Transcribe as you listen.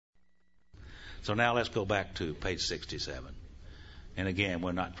So now let's go back to page 67. And again,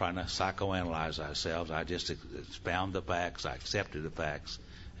 we're not trying to psychoanalyze ourselves. I just expound the facts. I accepted the facts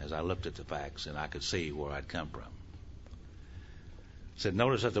as I looked at the facts, and I could see where I'd come from. It said,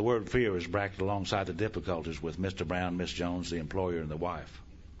 notice that the word fear is bracketed alongside the difficulties with Mr. Brown, Miss Jones, the employer, and the wife.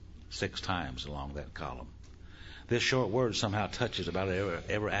 6 times along that column. This short word somehow touches about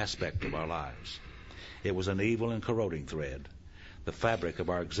every aspect of our lives. It was an evil and corroding thread. The fabric of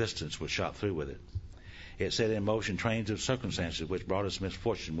our existence was shot through with it. It set in motion trains of circumstances which brought us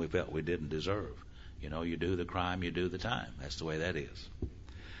misfortune we felt we didn't deserve. You know, you do the crime, you do the time. That's the way that is.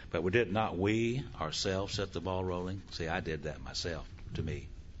 But we ourselves set the ball rolling. See, I did that myself, to me,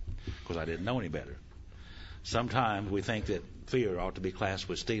 because I didn't know any better. Sometimes we think that fear ought to be classed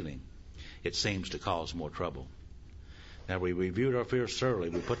with stealing. It seems to cause more trouble. Now, we reviewed our fears thoroughly.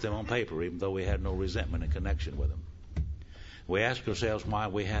 We put them on paper, even though we had no resentment in connection with them. We asked ourselves why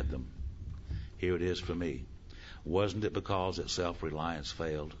we had them. Here it is for me. Wasn't it because that self-reliance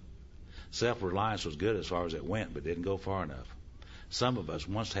failed? Self-reliance was good as far as it went, but didn't go far enough. Some of us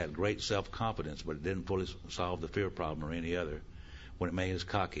once had great self-confidence, but it didn't fully solve the fear problem or any other. When it made us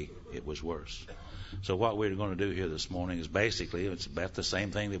cocky, it was worse. So what we're going to do here this morning is basically, it's about the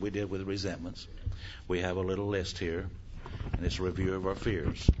same thing that we did with resentments. We have a little list here, and it's a review of our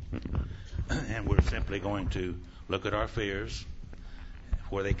fears. And we're simply going to look at our fears,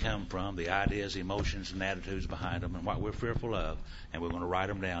 where they come from, the ideas, emotions, and attitudes behind them, and what we're fearful of, and we're going to write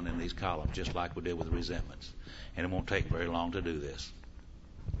them down in these columns, just like we did with resentments. And it won't take very long to do this.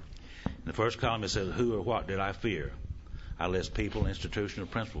 In the first column, it says, who or what did I fear? I list people, institutions, or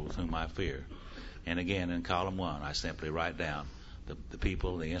principles whom I fear. And again, in column 1, I simply write down the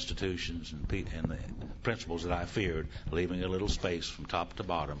people, the institutions, and the principles that I feared, leaving a little space from top to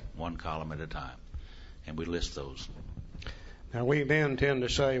bottom, one column at a time. And we list those. Now, we men tend to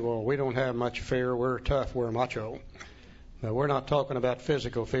say, well, we don't have much fear, we're tough, we're macho. Now, we're not talking about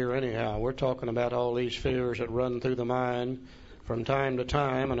physical fear anyhow. We're talking about all these fears that run through the mind from time to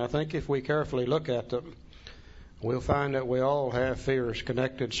time, and I think if we carefully look at them, we'll find that we all have fears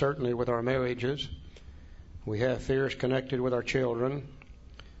connected certainly with our marriages. We have fears connected with our children.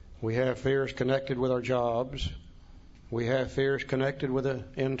 We have fears connected with our jobs. We have fears connected with the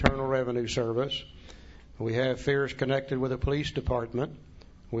Internal Revenue Service. We have fears connected with the police department.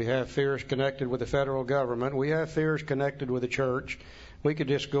 We have fears connected with the federal government. We have fears connected with the church. We could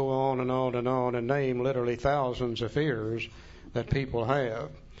just go on and on and on and name literally thousands of fears that people have.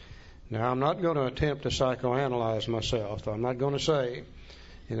 Now, I'm not going to attempt to psychoanalyze myself. I'm not going to say,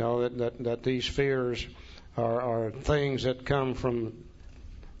 that these fears are things that come from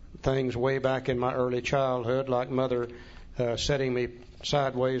things way back in my early childhood, like mother setting me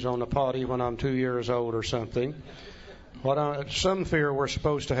sideways on the potty when I'm 2 years old or something. Some fear we're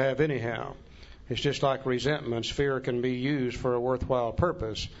supposed to have anyhow. It's just like resentments. Fear can be used for a worthwhile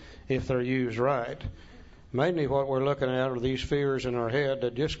purpose if they're used right. Mainly what we're looking at are these fears in our head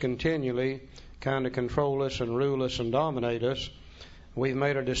that just continually kind of control us and rule us and dominate us. We've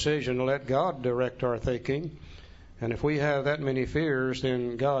made a decision to let God direct our thinking. And if we have that many fears,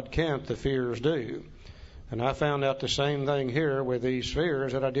 then God can't, the fears do. And I found out the same thing here with these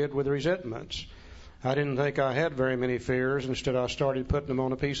fears that I did with resentments. I didn't think I had very many fears. Instead, I started putting them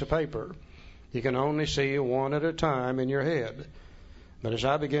on a piece of paper. You can only see one at a time in your head. But as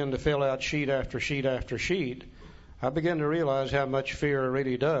I began to fill out sheet after sheet after sheet, I began to realize how much fear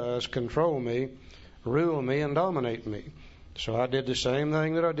really does control me, rule me, and dominate me. So I did the same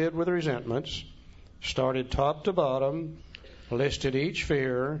thing that I did with resentments. Started top to bottom, listed each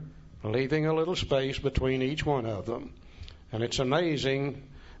fear, leaving a little space between each one of them. And it's amazing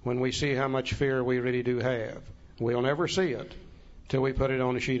when we see how much fear we really do have. We'll never see it till we put it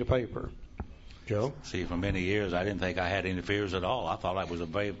on a sheet of paper. Joe? See, for many years, I didn't think I had any fears at all. I thought that was a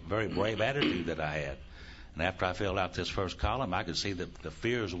very, very brave attitude that I had. And after I filled out this first column, I could see that the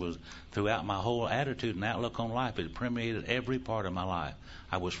fears was throughout my whole attitude and outlook on life. It permeated every part of my life.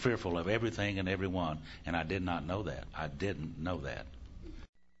 I was fearful of everything and everyone, and I did not know that. I didn't know that.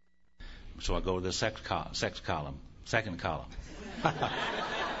 So I go to the second column.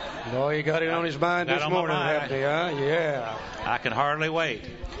 Boy, you got it on his mind this morning, haven't you, huh? Yeah. I can hardly wait.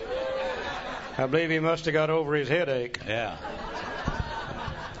 I believe he must have got over his headache. Yeah.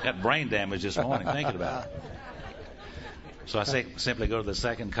 Got brain damage this morning thinking about it. So I simply go to the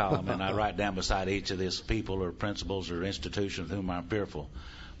second column and I write down beside each of these people or principles or institutions whom I'm fearful.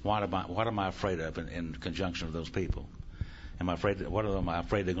 What am I afraid of in conjunction with those people? Am I afraid they're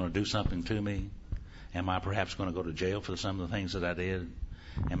going to do something to me? Am I perhaps going to go to jail for some of the things that I did?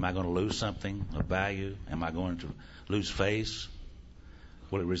 Am I going to lose something of value? Am I going to lose face?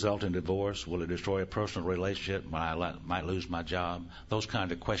 Will it result in divorce? Will it destroy a personal relationship? Might lose my job? Those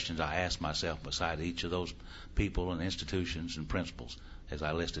kind of questions I ask myself beside each of those people and institutions and principles as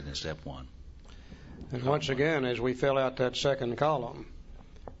I listed in step 1. And once again, as we fill out that second column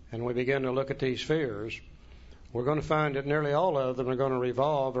and we begin to look at these fears, we're going to find that nearly all of them are going to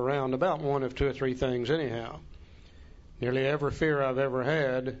revolve around about one of 2 or 3 things anyhow. Nearly every fear I've ever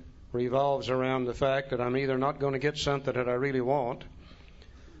had revolves around the fact that I'm either not going to get something that I really want,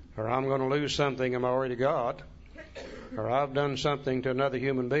 or I'm going to lose something I've already got, or I've done something to another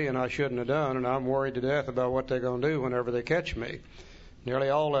human being I shouldn't have done, and I'm worried to death about what they're going to do whenever they catch me. Nearly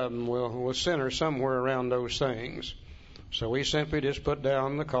all of them will center somewhere around those things. So we simply just put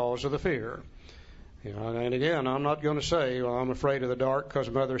down the cause of the fear. And again, I'm not going to say, well, I'm afraid of the dark because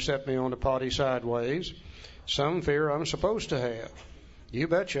Mother set me on the potty sideways. Some fear I'm supposed to have. You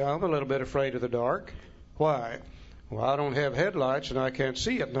betcha I'm a little bit afraid of the dark. Why? Well, I don't have headlights and I can't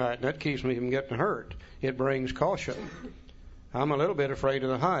see at night, and that keeps me from getting hurt. It brings caution. I'm a little bit afraid of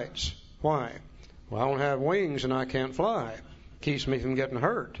the heights. Why? Well, I don't have wings and I can't fly. Keeps me from getting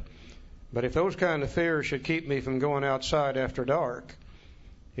hurt. But if those kind of fears should keep me from going outside after dark,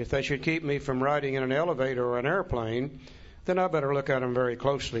 if they should keep me from riding in an elevator or an airplane, then I better look at them very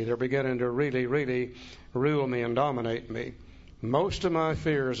closely. They're beginning to really, really rule me and dominate me. Most of my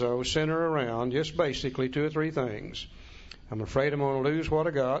fears, though, center around just basically 2 or 3 things. I'm afraid I'm going to lose what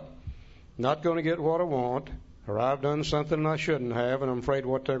I got, not going to get what I want, or I've done something I shouldn't have, and I'm afraid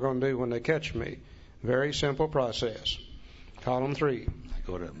what they're going to do when they catch me. Very simple process. Column 3.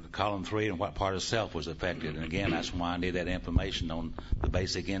 Go to column 3 and what part of self was affected. And again, that's why I need that information on the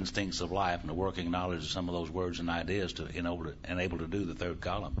basic instincts of life and the working knowledge of some of those words and ideas to enable to do the 3rd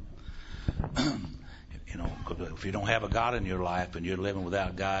column. If you don't have a God in your life and you're living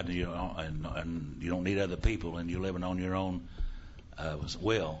without God and you don't need other people and you're living on your own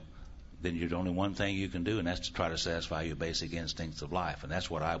will, then there's only one thing you can do, and that's to try to satisfy your basic instincts of life. And that's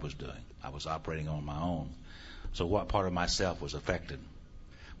what I was doing. I was operating on my own. So what part of myself was affected?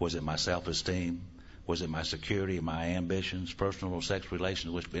 Was it my self-esteem? Was it my security, my ambitions, personal or sex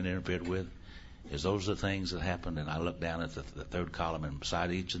relations which have been interfered with? Is those the things that happened? And I look down at the 3rd column, and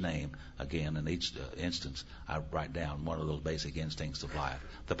beside each name, again, in each instance, I write down one of those basic instincts of life,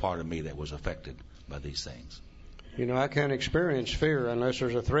 the part of me that was affected by these things. I can't experience fear unless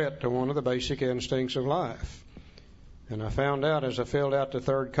there's a threat to one of the basic instincts of life. And I found out as I filled out the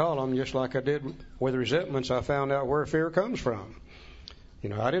 3rd column, just like I did with resentments, I found out where fear comes from.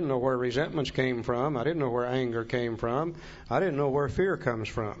 I didn't know where resentments came from. I didn't know where anger came from. I didn't know where fear comes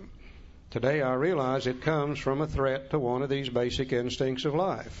from. Today I realize it comes from a threat to one of these basic instincts of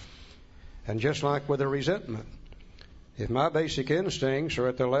life. And just like with a resentment, if my basic instincts are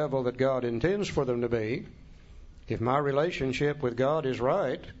at the level that God intends for them to be, if my relationship with God is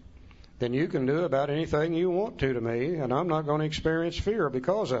right, then you can do about anything you want to me, and I'm not going to experience fear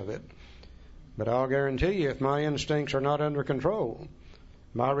because of it. But I'll guarantee you, if my instincts are not under control,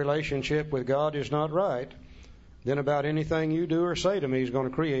 my relationship with God is not right, then about anything you do or say to me is going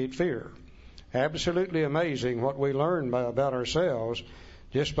to create fear. Absolutely amazing what we learn about ourselves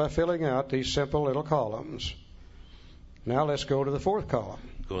just by filling out these simple little columns. Now let's go to the 4th column.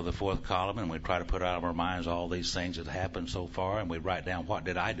 Go to the 4th column, and we try to put out of our minds all these things that happened so far, and we write down, what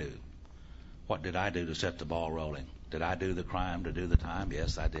did I do? What did I do to set the ball rolling? Did I do the crime to do the time?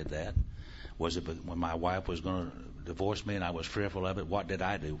 Yes, I did that. Was it when my wife was going to divorce me and I was fearful of it? What did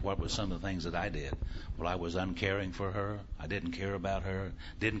I do? What were some of the things that I did? Well, I was uncaring for her. I didn't care about her,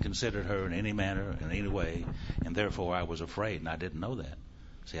 didn't consider her in any manner, in any way, and therefore I was afraid, and I didn't know that.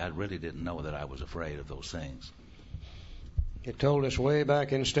 See, I really didn't know that I was afraid of those things. It told us way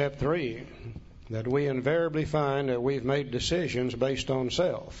back in step 3 that we invariably find that we've made decisions based on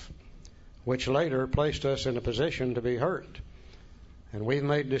self, which later placed us in a position to be hurt. And we've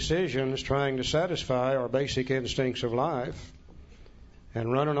made decisions trying to satisfy our basic instincts of life.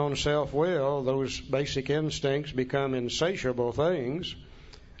 And running on self-will, those basic instincts become insatiable things.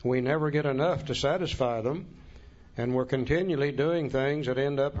 We never get enough to satisfy them. And we're continually doing things that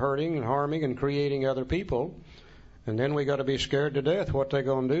end up hurting and harming and creating other people. And then we got to be scared to death what they're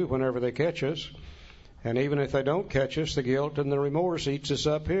going to do whenever they catch us. And even if they don't catch us, the guilt and the remorse eats us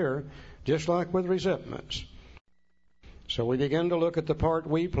up here, just like with resentments. So we begin to look at the part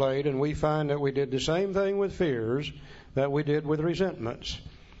we played, and we find that we did the same thing with fears that we did with resentments.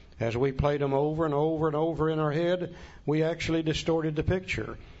 As we played them over and over and over in our head, we actually distorted the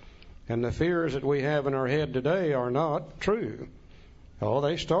picture. And the fears that we have in our head today are not true. Oh,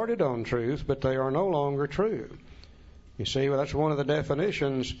 they started on truth, but they are no longer true. You see, well, that's one of the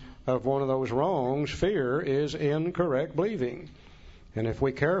definitions of one of those wrongs. Fear is incorrect believing. And if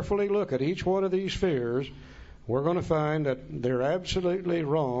we carefully look at each one of these fears, we're going to find that they're absolutely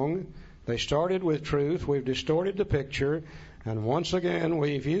wrong. They started with truth. We've distorted the picture. And once again,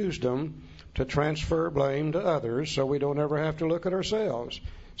 we've used them to transfer blame to others so we don't ever have to look at ourselves.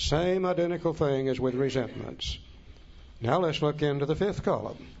 Same identical thing as with resentments. Now let's look into the fifth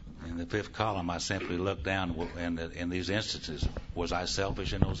column. In the fifth column, I simply looked down in these instances. Was I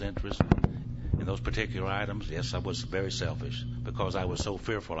selfish in those interests? In those particular items? Yes, I was very selfish. Because I was so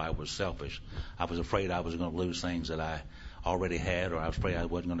fearful, I was selfish. I was afraid I was going to lose things that I already had, or I was afraid I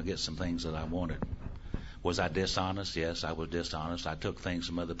wasn't going to get some things that I wanted. Was I dishonest? Yes, I was dishonest. I took things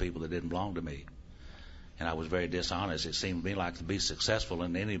from other people that didn't belong to me. And I was very dishonest. It seemed to me like to be successful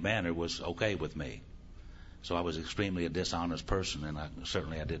in any manner was okay with me. So I was extremely a dishonest person, and I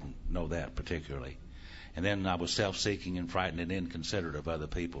didn't know that particularly. And then I was self-seeking and frightened and inconsiderate of other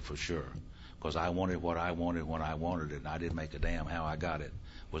people for sure, because I wanted what I wanted when I wanted it, and I didn't make a damn how I got it,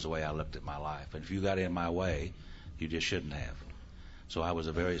 was the way I looked at my life. And if you got in my way, you just shouldn't have. So I was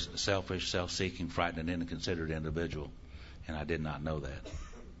a very selfish, self-seeking, frightened, and inconsiderate individual, and I did not know that.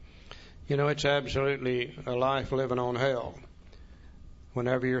 You know, it's absolutely a life living on hell.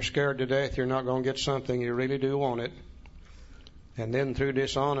 Whenever you're scared to death, you're not going to get something, you really do want it. And then through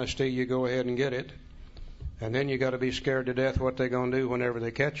dishonesty, you go ahead and get it. And then you got to be scared to death what they're going to do whenever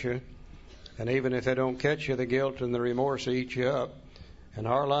they catch you. And even if they don't catch you, the guilt and the remorse eat you up. And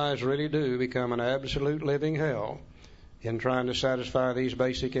our lives really do become an absolute living hell in trying to satisfy these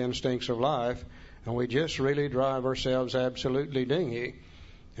basic instincts of life. And we just really drive ourselves absolutely dingy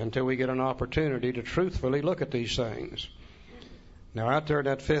until we get an opportunity to truthfully look at these things. Now, out there in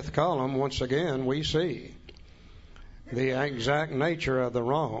that fifth column, once again, we see the exact nature of the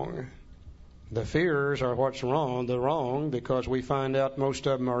wrong. The fears are what's wrong, the wrong, because we find out most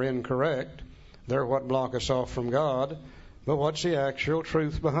of them are incorrect. They're what block us off from God. But what's the actual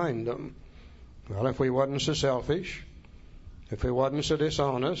truth behind them? Well, if we wasn't so selfish, if we wasn't so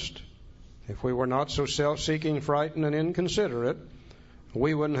dishonest, if we were not so self-seeking, frightened, and inconsiderate,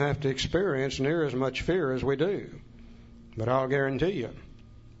 we wouldn't have to experience near as much fear as we do. But I'll guarantee you,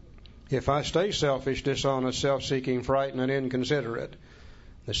 if I stay selfish, dishonest, self-seeking, frightened, and inconsiderate,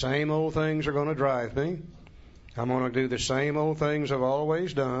 the same old things are going to drive me. I'm going to do the same old things I've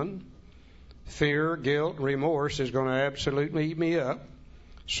always done. Fear, guilt, remorse is going to absolutely eat me up.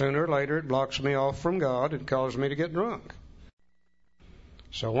 Sooner or later, it blocks me off from God. It causes me to get drunk.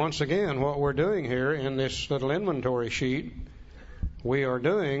 So once again, what we're doing here in this little inventory sheet, we are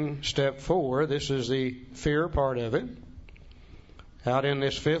doing step 4. This is the fear part of it. Out in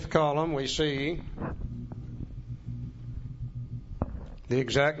this fifth column, we see the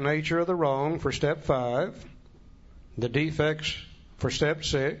exact nature of the wrong for step 5, the defects for step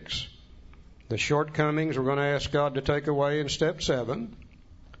 6, the shortcomings we're going to ask God to take away in step 7,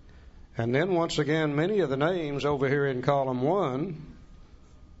 and then once again, many of the names over here in column 1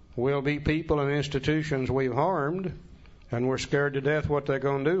 will be people and institutions we've harmed, and we're scared to death what they're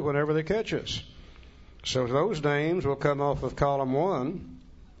going to do whenever they catch us. So those names will come off of column 1.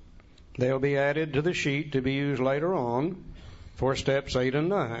 They'll be added to the sheet to be used later on for steps 8 and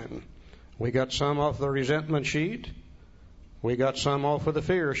 9. We got some off the resentment sheet. We got some off of the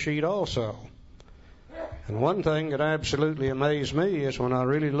fear sheet also. And one thing that absolutely amazed me is when I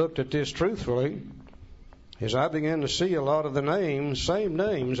really looked at this truthfully, is I began to see a lot of the names, same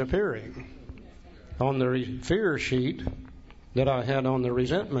names appearing on the fear sheet that I had on the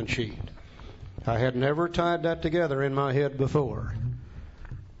resentment sheet. I had never tied that together in my head before.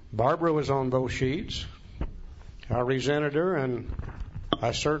 Barbara was on both sheets. I resented her, and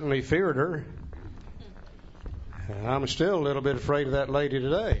I certainly feared her. And I'm still a little bit afraid of that lady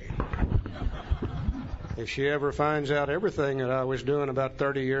today. If she ever finds out everything that I was doing about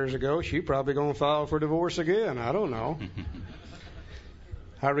 30 years ago, she's probably going to file for divorce again. I don't know.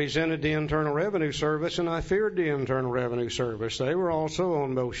 I resented the Internal Revenue Service, and I feared the Internal Revenue Service. They were also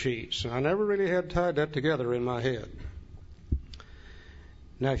on both sheets. I never really had tied that together in my head.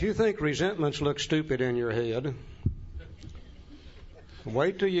 Now, if you think resentments look stupid in your head,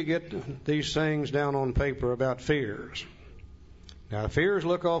 wait till you get these things down on paper about fears. Now, fears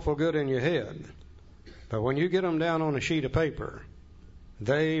look awful good in your head, but when you get them down on a sheet of paper,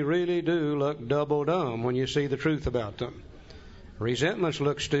 they really do look double dumb when you see the truth about them. Resentments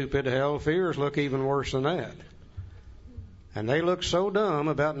look stupid. Hell, fears look even worse than that. And they look so dumb,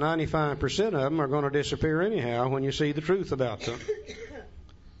 about 95% of them are going to disappear anyhow when you see the truth about them.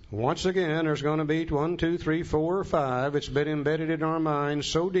 Once again, there's going to be 1, 2, 3, 4, or 5. It's been embedded in our minds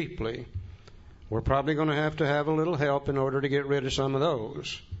so deeply, we're probably going to have a little help in order to get rid of some of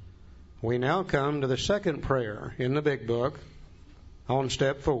those. We now come to the second prayer in the big book on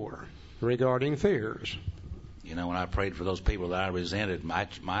step 4 regarding fears. You know, when I prayed for those people that I resented, my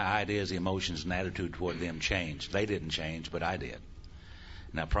ideas, emotions, and attitude toward them changed. They didn't change, but I did.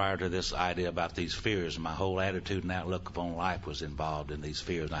 Now, prior to this idea about these fears, my whole attitude and outlook upon life was involved in these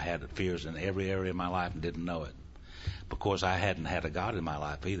fears. And I had fears in every area of my life and didn't know it. Of course, I hadn't had a God in my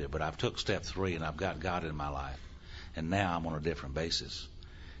life either, but I've took step 3 and I've got God in my life. And now I'm on a different basis.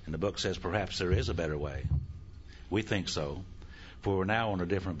 And the book says perhaps there is a better way. We think so. For we're now on a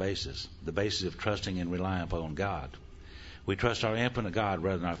different basis, the basis of trusting and relying upon God. We trust our infinite God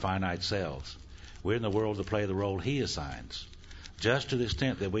rather than our finite selves. We're in the world to play the role He assigns. Just to the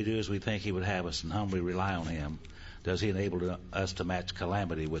extent that we do as we think He would have us and humbly rely on Him, does He enable us to match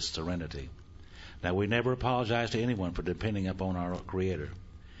calamity with serenity. Now, we never apologize to anyone for depending upon our Creator.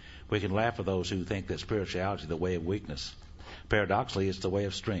 We can laugh at those who think that spirituality is the way of weakness. Paradoxically, it's the way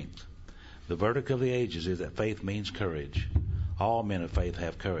of strength. The verdict of the ages is that faith means courage. All men of faith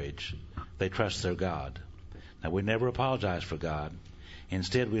have courage. They trust their God. Now, we never apologize for God.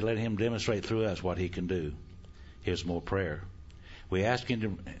 Instead, we let Him demonstrate through us what He can do. Here's more prayer. We ask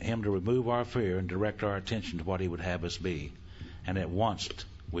Him to remove our fear and direct our attention to what He would have us be. And at once,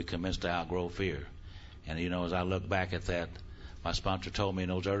 we commence to outgrow fear. And, you know, as I look back at that, my sponsor told me in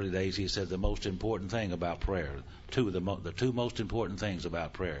those early days, he said the most important thing about prayer, the two most important things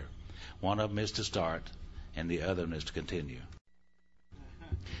about prayer, one of them is to start and the other one is to continue.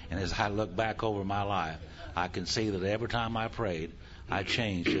 And as I look back over my life, I can see that every time I prayed, I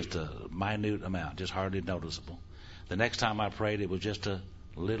changed just a minute amount, just hardly noticeable. The next time I prayed, it was just a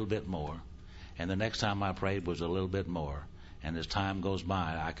little bit more. And the next time I prayed was a little bit more. And as time goes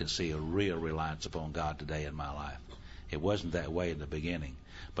by, I can see a real reliance upon God today in my life. It wasn't that way in the beginning.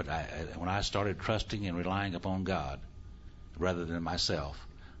 But when I started trusting and relying upon God rather than myself,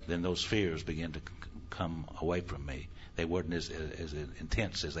 then those fears began to come away from me. They weren't as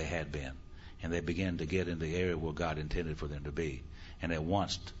intense as they had been. And they began to get in the area where God intended for them to be. And at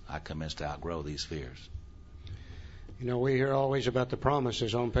once, I commenced to outgrow these fears. You know, we hear always about the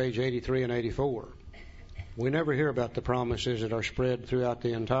promises on page 83 and 84. We never hear about the promises that are spread throughout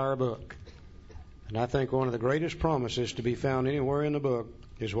the entire book. And I think one of the greatest promises to be found anywhere in the book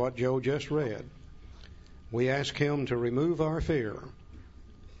is what Joe just read. We ask Him to remove our fear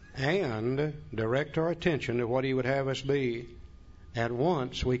and direct our attention to what He would have us be. At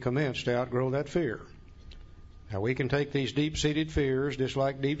once, we commence to outgrow that fear. Now, we can take these deep-seated fears, just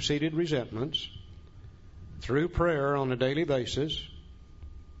like deep-seated resentments, through prayer on a daily basis,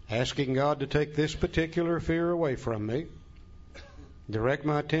 asking God to take this particular fear away from me, direct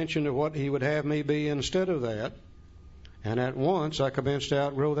my attention to what He would have me be instead of that, and at once I commence to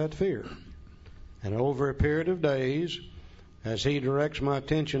outgrow that fear. And over a period of days, as He directs my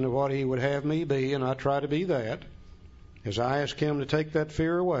attention to what He would have me be, and I try to be that, as I ask Him to take that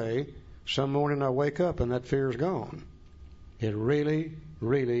fear away, some morning I wake up and that fear is gone. It really,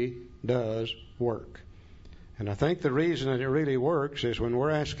 really does work. And I think the reason that it really works is when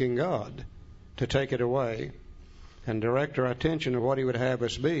we're asking God to take it away and direct our attention to what He would have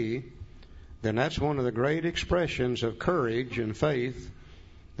us be, then that's one of the great expressions of courage and faith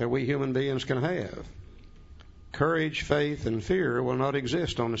that we human beings can have. Courage, faith, and fear will not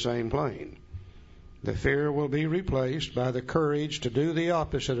exist on the same plane. The fear will be replaced by the courage to do the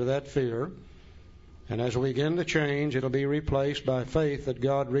opposite of that fear. And as we begin to change, it'll be replaced by faith that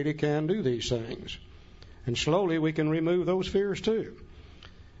God really can do these things. And slowly we can remove those fears too.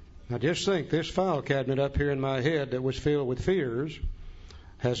 Now just think, this file cabinet up here in my head that was filled with fears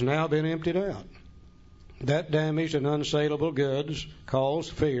has now been emptied out. That damaged and unsaleable goods, called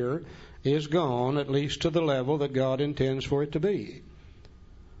fear, is gone, at least to the level that God intends for it to be.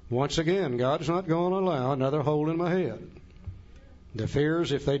 Once again, God's not going to allow another hole in my head. The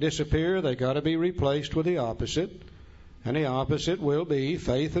fears, if they disappear, they got to be replaced with the opposite. And the opposite will be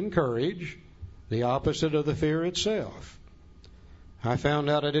faith and courage, the opposite of the fear itself. I found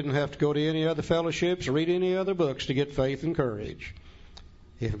out I didn't have to go to any other fellowships, read any other books to get faith and courage.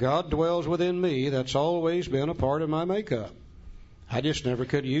 If God dwells within me, that's always been a part of my makeup. I just never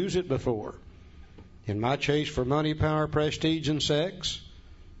could use it before. In my chase for money, power, prestige, and sex,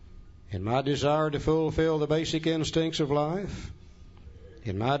 in my desire to fulfill the basic instincts of life,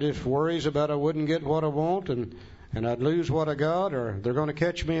 in my worries about I wouldn't get what I want and I'd lose what I got or they're going to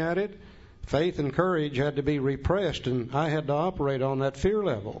catch me at it, faith and courage had to be repressed, and I had to operate on that fear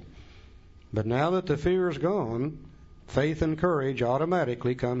level. But now that the fear is gone, faith and courage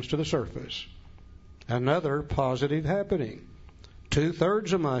automatically comes to the surface. Another positive happening.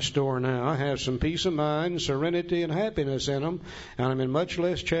 2/3 of my store now have some peace of mind, serenity, and happiness in them, and I'm in much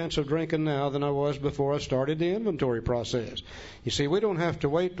less chance of drinking now than I was before I started the inventory process. You see, we don't have to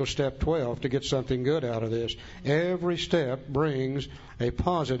wait till step 12 to get something good out of this. Every step brings a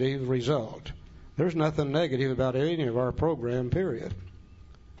positive result. There's nothing negative about any of our program, period.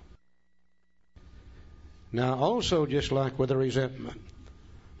 Now, also, just like with the resentment,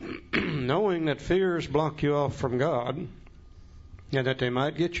 knowing that fears block you off from God, and that they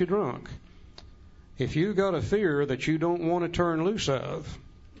might get you drunk. If you got a fear that you don't want to turn loose of,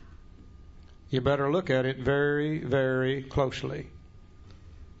 you better look at it very, very closely.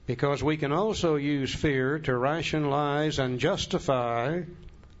 Because we can also use fear to rationalize and justify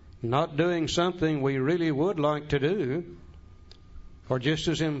not doing something we really would like to do, or just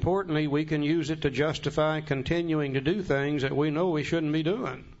as importantly, we can use it to justify continuing to do things that we know we shouldn't be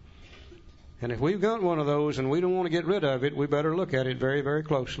doing. And if we've got one of those and we don't want to get rid of it, we better look at it very, very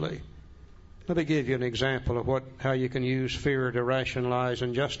closely. Let me give you an example of how you can use fear to rationalize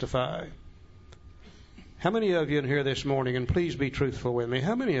and justify. How many of you in here this morning, and please be truthful with me,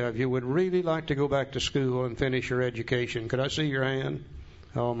 how many of you would really like to go back to school and finish your education? Could I see your hand?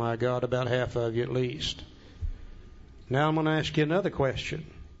 Oh my God, about half of you at least. Now I'm going to ask you another question.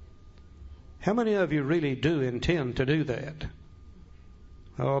 How many of you really do intend to do that?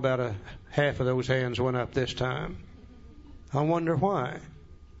 Oh, about half of those hands went up this time. I wonder why.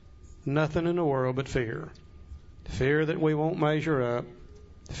 Nothing in the world but fear. Fear that we won't measure up,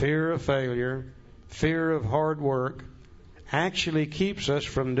 fear of failure, fear of hard work, actually keeps us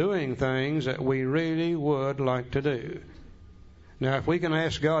from doing things that we really would like to do. Now, if we can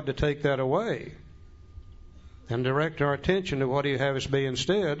ask God to take that away and direct our attention to what He'd have us be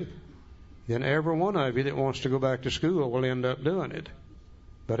instead, then every one of you that wants to go back to school will end up doing it.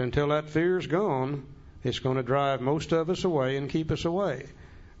 But until that fear's gone, it's going to drive most of us away and keep us away.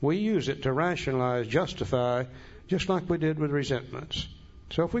 We use it to rationalize, justify, just like we did with resentments.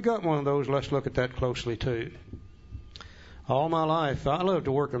 So if we got one of those, let's look at that closely too. All my life, I love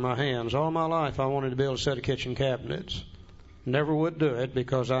to work with my hands. All my life, I wanted to build a set of kitchen cabinets. Never would do it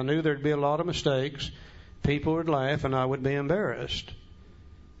because I knew there'd be a lot of mistakes. People would laugh and I would be embarrassed.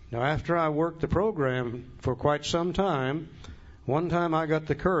 Now, after I worked the program for quite some time, one time I got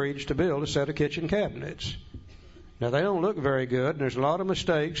the courage to build a set of kitchen cabinets. Now, they don't look very good, and there's a lot of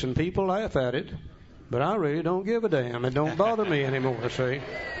mistakes, and people laugh at it, but I really don't give a damn. It don't bother me anymore, see?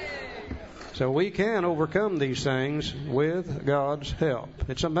 So we can overcome these things with God's help.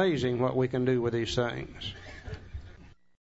 It's amazing what we can do with these things.